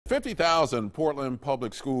50,000 Portland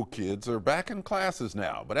public school kids are back in classes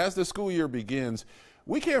now, but as the school year begins,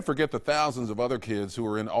 we can't forget the thousands of other kids who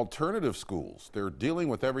are in alternative schools. They're dealing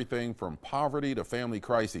with everything from poverty to family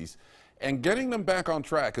crises, and getting them back on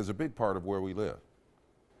track is a big part of where we live.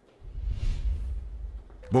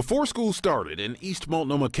 Before school started in East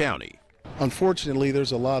Multnomah County, unfortunately,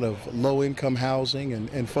 there's a lot of low-income housing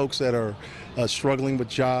and folks that are struggling with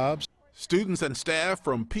jobs. Students and staff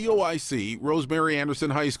from POIC Rosemary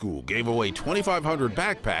Anderson High School gave away 2,500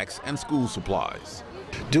 backpacks and school supplies.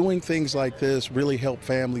 Doing things like this really help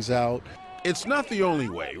families out. It's not the only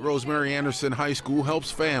way Rosemary Anderson High School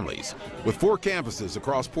helps families. With 4 campuses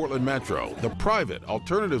across Portland Metro, the private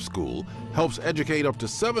alternative school helps educate up to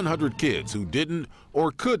 700 kids who didn't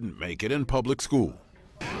or couldn't make it in public school.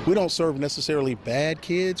 We don't serve necessarily bad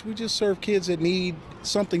kids, we just serve kids that need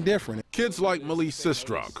something different. Kids like Malise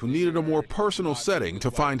Sistrunk, who needed a more personal setting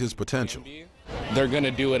to find his potential. They're going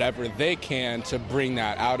to do whatever they can to bring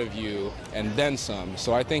that out of you and then some.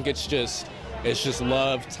 So I think it's just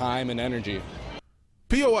love, time, and energy.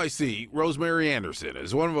 POIC Rosemary Anderson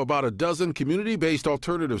is one of about a dozen community-based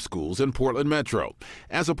alternative schools in Portland Metro,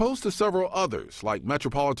 as opposed to several others like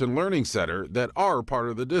Metropolitan Learning Center that are part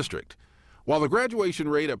of the district. While the graduation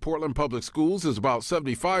rate at Portland Public Schools is about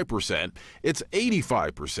 75%, it's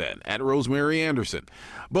 85% at Rosemary Anderson.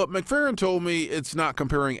 But McFerrin told me it's not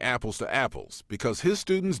comparing apples to apples because his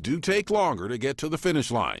students do take longer to get to the finish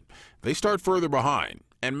line. They start further behind,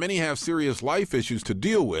 and many have serious life issues to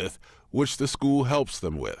deal with, which the school helps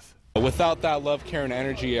them with. Without that love, care, and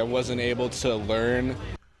energy, I wasn't able to learn.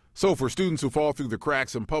 So for students who fall through the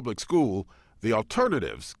cracks in public school, the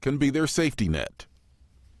alternatives can be their safety net.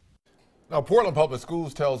 Now, Portland Public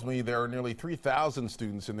Schools tells me there are nearly 3,000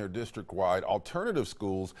 students in their district-wide alternative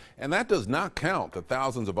schools, and that does not count the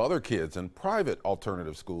thousands of other kids in private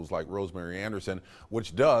alternative schools like Rosemary Anderson,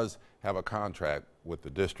 which does have a contract with the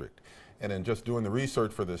district. And in just doing the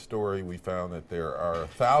research for this story, we found that there are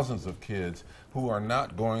thousands of kids who are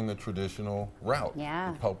not going the traditional route,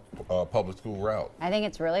 the public school route. I think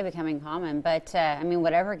it's really becoming common, but I mean,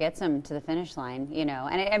 whatever gets them to the finish line, you know.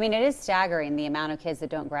 And I mean, it is staggering the amount of kids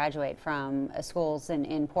that don't graduate from schools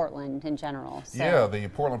in Portland in general. So. Yeah, the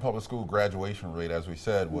Portland Public School graduation rate, as we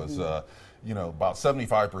said, was you know, about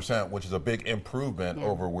 75%, which is a big improvement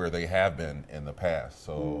over where they have been in the past.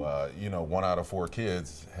 So, you know, 1 out of 4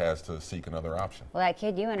 kids has to seek another option. Well, that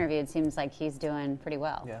kid you interviewed seems like he's doing pretty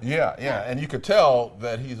well. Yeah. And you could tell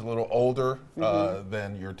that he's a little older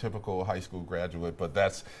than your typical high school graduate, but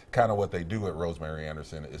that's kind of what they do at Rosemary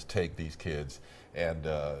Anderson, is take these kids and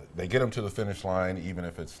they get them to the finish line, even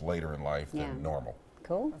if it's later in life than normal.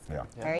 Cool. Yeah. Very